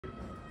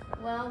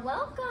Well,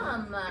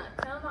 welcome.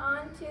 Come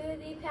on to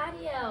the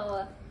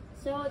patio.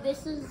 So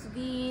this is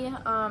the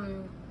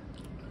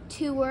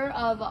tour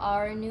of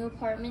our new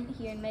apartment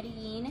here in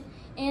Medellin.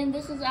 And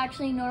this is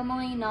actually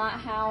normally not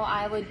how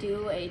I would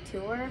do a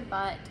tour,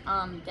 but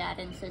Dad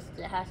insists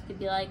it has to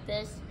be like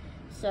this.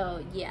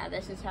 So yeah,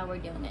 this is how we're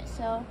doing it.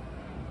 So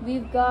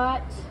we've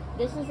got,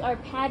 this is our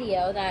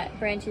patio that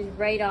branches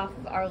right off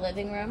of our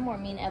living room where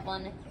me and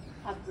Evelyn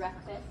have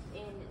breakfast.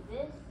 And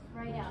this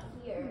right out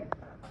here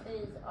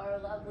is our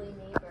lovely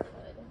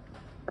neighborhood.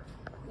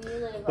 We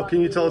live What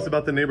can you tell us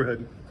about the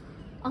neighborhood?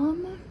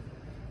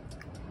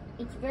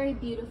 It's very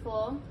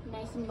beautiful,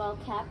 nice and well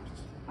kept.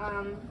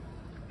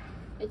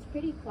 It's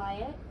pretty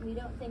quiet. We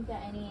don't think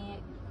that any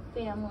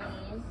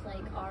families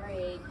like our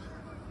age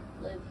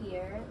live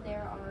here.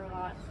 There are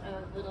lots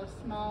of little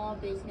small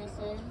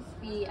businesses.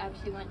 We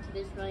actually went to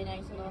this really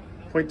nice little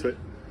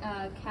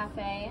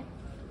cafe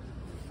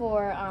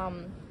for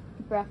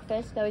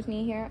breakfast. That was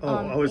me here. Oh,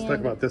 I was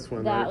talking about this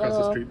one right across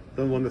the street.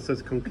 The one that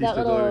says Conquistadors.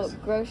 That little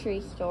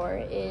grocery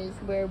store is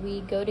where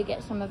we go to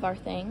get some of our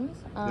things.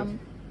 Yep.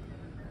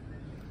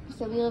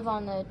 So we live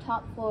on the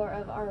top floor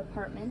of our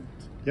apartment.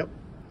 Yep.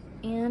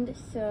 And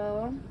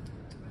so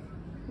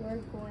we're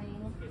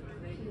going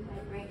to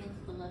head right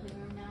into the living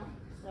room now.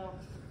 So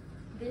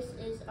this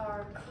is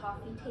our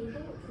coffee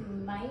table, which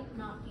we might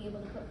not be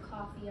able to put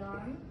coffee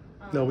on.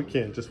 No, we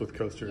can't, just with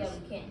coasters. Yeah,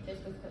 we can't,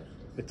 just with coasters.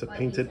 It's a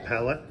painted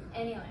palette.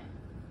 Anyway,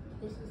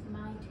 this is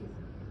my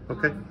tube.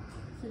 Okay.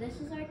 So this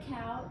is our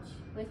couch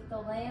with the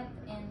lamp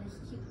and this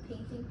cute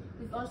painting.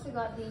 We've also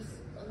got these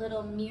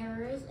little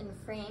mirrors and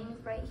frames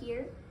right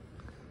here.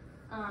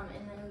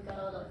 And then we've got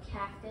a little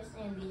cactus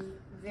and these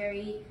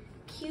very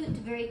cute,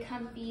 very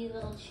comfy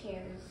little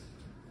chairs.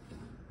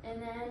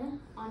 And then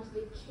onto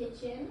the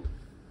kitchen.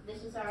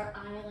 This is our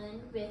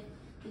island with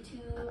the 2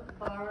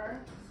 bar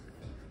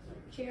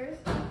chairs.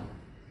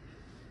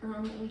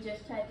 We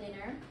just had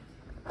dinner.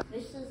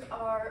 This is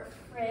our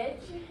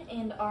fridge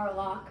and our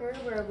locker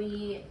where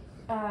we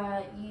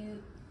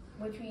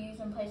which we use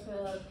in place of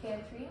a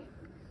pantry.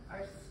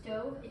 Our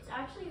stove. It's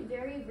actually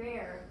very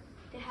rare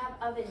to have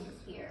ovens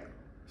here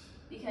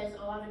because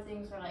a lot of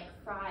things are like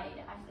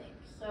fried, I think.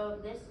 So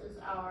this is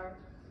our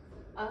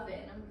oven,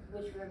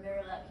 which we're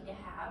very lucky to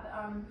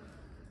have.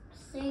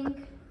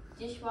 Sink,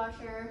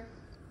 dishwasher,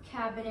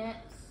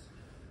 cabinets,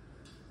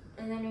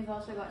 and then we've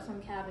also got some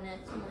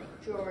cabinets and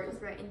like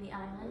drawers right in the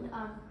island.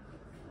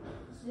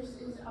 So this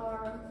is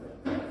our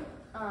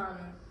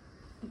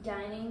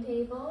dining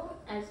table.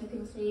 As you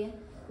can see,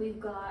 we've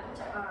got,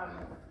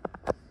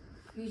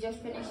 we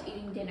just finished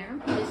eating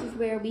dinner. This is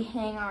where we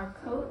hang our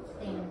coats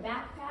and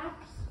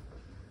backpacks.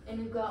 And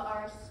we've got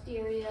our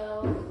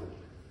stereo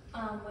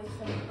with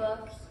some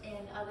books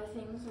and other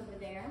things over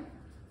there.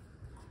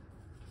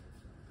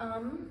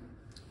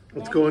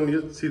 Let's go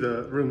and see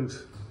the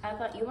rooms. I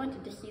thought you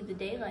wanted to see the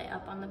daylight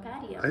up on the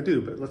patio. I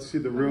do, but let's see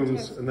the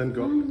rooms and then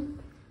go.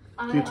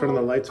 Do you turn on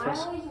the lights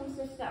first? I always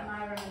insist that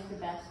my room is the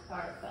best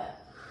part,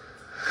 but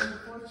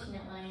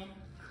unfortunately,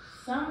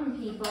 some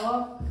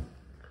people,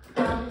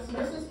 so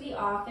this is the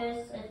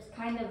office. It's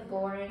kind of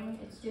boring.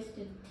 It's just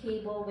a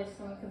table with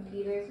some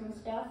computers and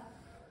stuff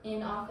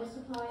in office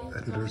supplies.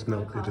 Editor's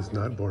note, it is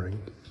not boring.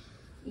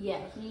 Yeah,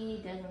 he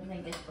doesn't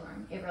think it's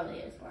boring. It really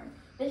is boring.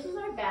 This is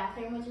our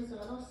bathroom, which is a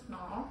little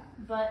small,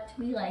 but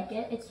we like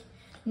it. It's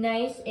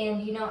nice,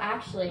 and you know,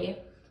 actually,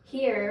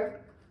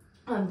 here,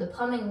 the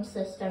plumbing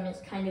system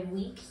is kind of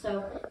weak,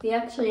 so we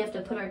actually have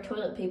to put our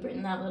toilet paper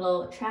in that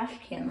little trash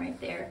can right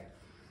there.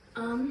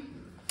 So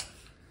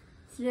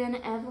then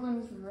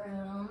Evelyn's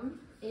room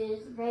is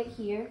right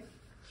here.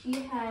 She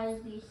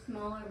has the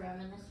smaller room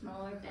and the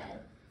smaller bed,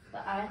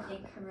 but I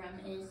think her room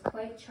is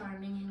quite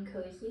charming and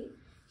cozy.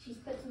 She's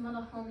put some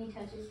little homey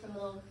touches for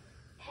little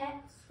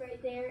pets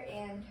right there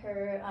and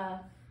her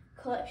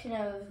collection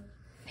of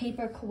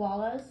paper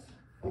koalas.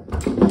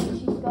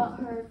 She's got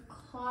her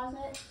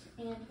closet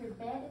and her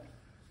bed,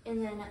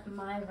 and then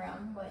my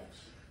room, which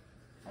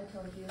I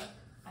told you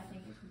I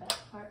think is the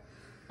best part.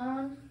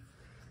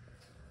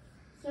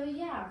 So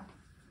yeah,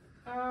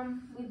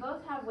 we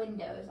both have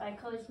windows. I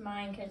closed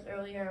mine because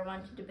earlier I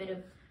wanted a bit of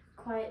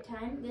quiet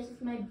time. This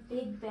is my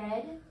big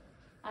bed.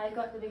 I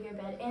got the bigger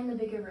bed and the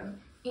bigger room.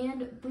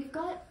 And we've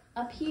got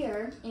up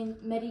here in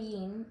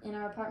Medellin, in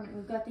our apartment,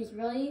 we've got these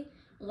really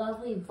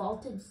lovely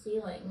vaulted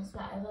ceilings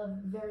that I love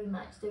very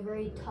much. They're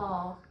very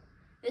tall.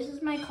 This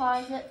is my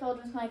closet filled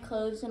with my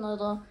clothes and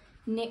little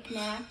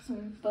knickknacks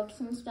and books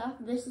and stuff.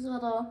 This is a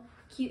little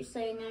cute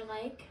saying I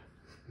like.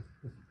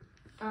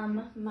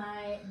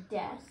 My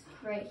desk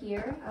right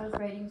here. I was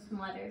writing some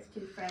letters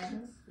to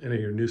friends. And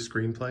your new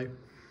screenplay?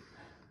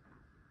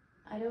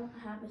 I don't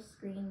have a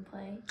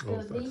screenplay.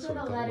 So these are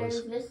the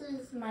letters. This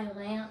is my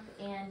lamp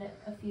and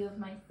a few of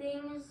my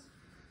things.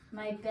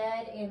 My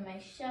bed and my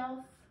shelf.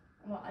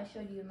 Well, I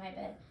showed you my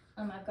bed.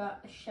 I've got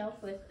a shelf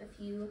with a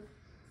few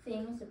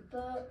things, a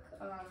book,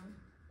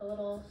 a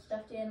little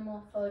stuffed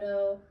animal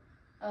photo,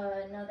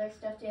 another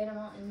stuffed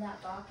animal in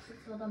that box.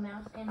 It's a little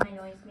mouse and my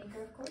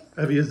noisemaker, of course.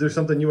 Abby, is there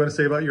something you want to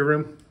say about your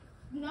room?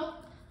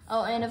 Nope.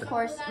 Oh, and of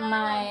course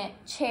my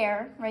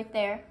chair right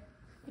there,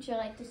 which I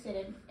like to sit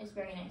in, is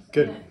very nice.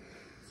 Good. Anyway,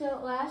 so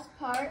last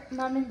part,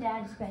 Mom and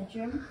Dad's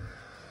bedroom,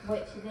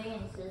 which they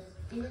insist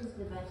is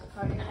the best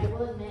part, and I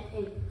will admit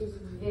it is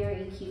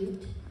very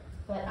cute,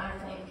 but I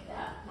think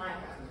that my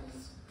room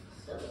is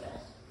still the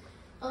best.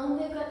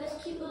 They've got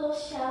this cute little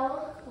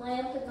shell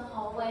lamp in the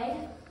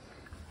hallway.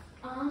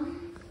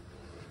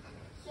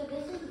 So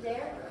this is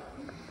their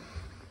room.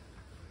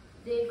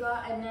 They've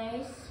got a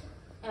nice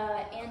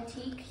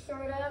antique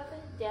sort of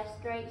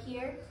desk right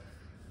here,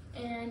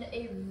 and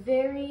a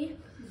very,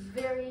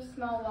 very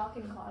small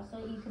walk-in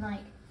closet. You can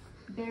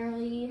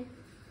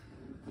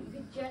you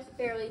could just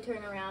barely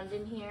turn around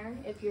in here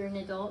if you're an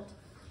adult.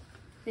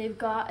 They've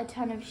got a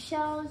ton of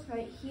shelves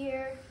right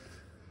here,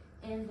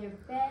 and their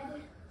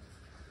bed,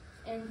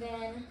 and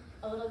then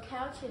a little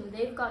couch, and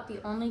they've got the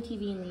only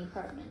TV in the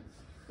apartment.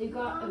 They've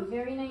got a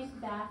very nice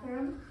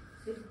bathroom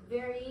with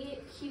very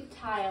cute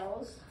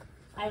tiles.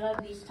 I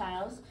love these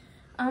tiles.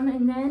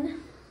 And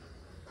then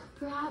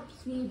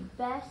perhaps the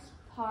best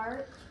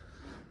part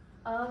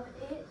of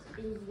it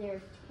is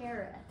their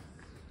terrace.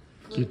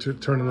 Can you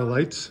turn on the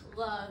lights?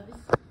 Loves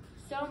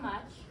so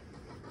much.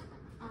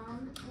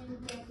 And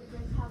yes, it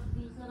does have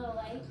these little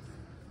lights.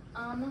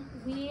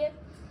 We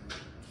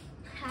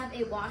have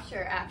a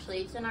washer actually.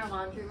 It's in our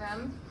laundry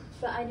room,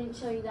 but I didn't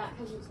show you that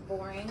because it's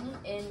boring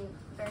and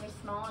very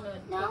small and it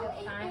would take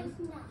up time.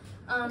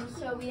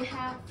 So we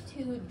have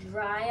to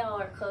dry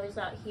all our clothes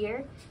out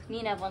here. Me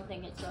and Evelyn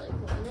think it's really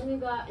cool. And then we've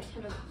got a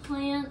ton of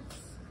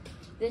plants,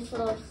 this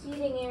little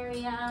seating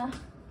area,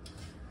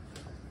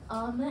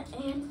 and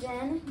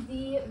then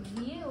the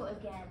view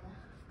again.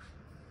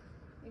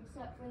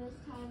 Except for this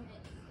time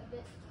it's a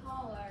bit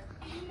taller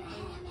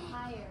and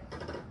higher.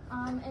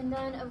 And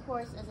then of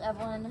course, as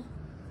Evelyn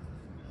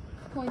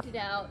pointed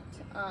out,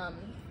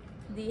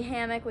 the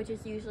hammock, which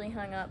is usually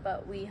hung up,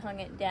 but we hung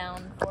it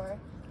down for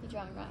the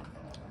drum rack.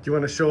 Do you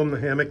want to show them the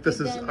hammock? This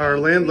is our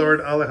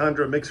landlord,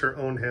 Alejandra, makes her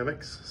own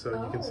hammocks, so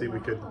you can see we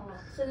could.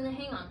 So then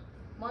hang on.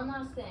 One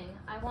last thing.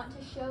 I want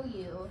to show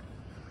you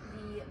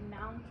the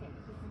mountains.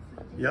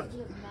 You can see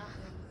just the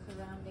mountains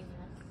surrounding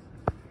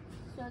us.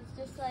 So it's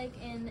just like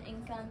in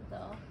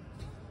Encanto,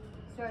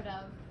 sort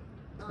of.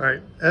 All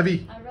right,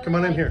 Evie, really come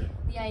on in here.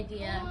 The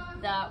idea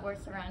that we're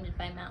surrounded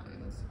by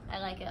mountains. I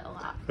like it a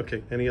lot.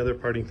 Okay, any other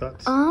parting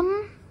thoughts?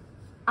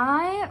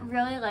 I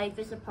really like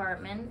this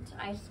apartment.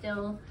 I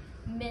still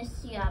miss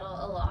Seattle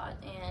a lot,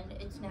 and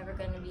it's never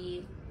going to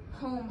be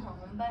home,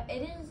 but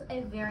it is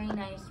a very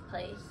nice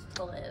place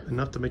to live.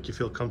 Enough to make you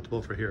feel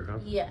comfortable for here, huh?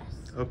 Yes,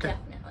 okay.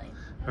 Definitely.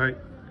 All right,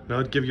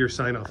 now give your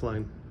sign-off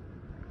line.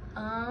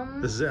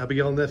 This is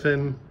Abigail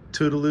Niffin,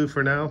 toodaloo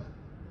for now.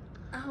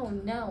 Oh,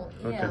 no,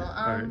 ew. Okay,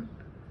 all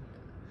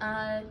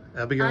right.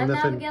 Abigail I'm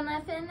Niffin. Abigail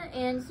Niffin,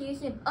 and see you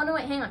soon. Oh, no,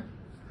 wait, hang on.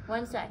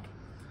 One sec.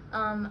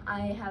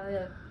 I have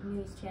a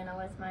news channel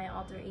with my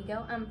alter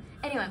ego.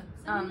 Anyway,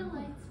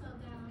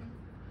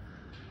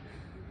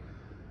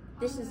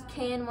 this is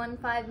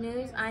KN15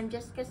 News. I'm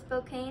Jessica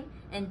Spokane,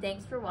 and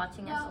thanks for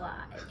watching us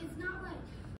live. It's not like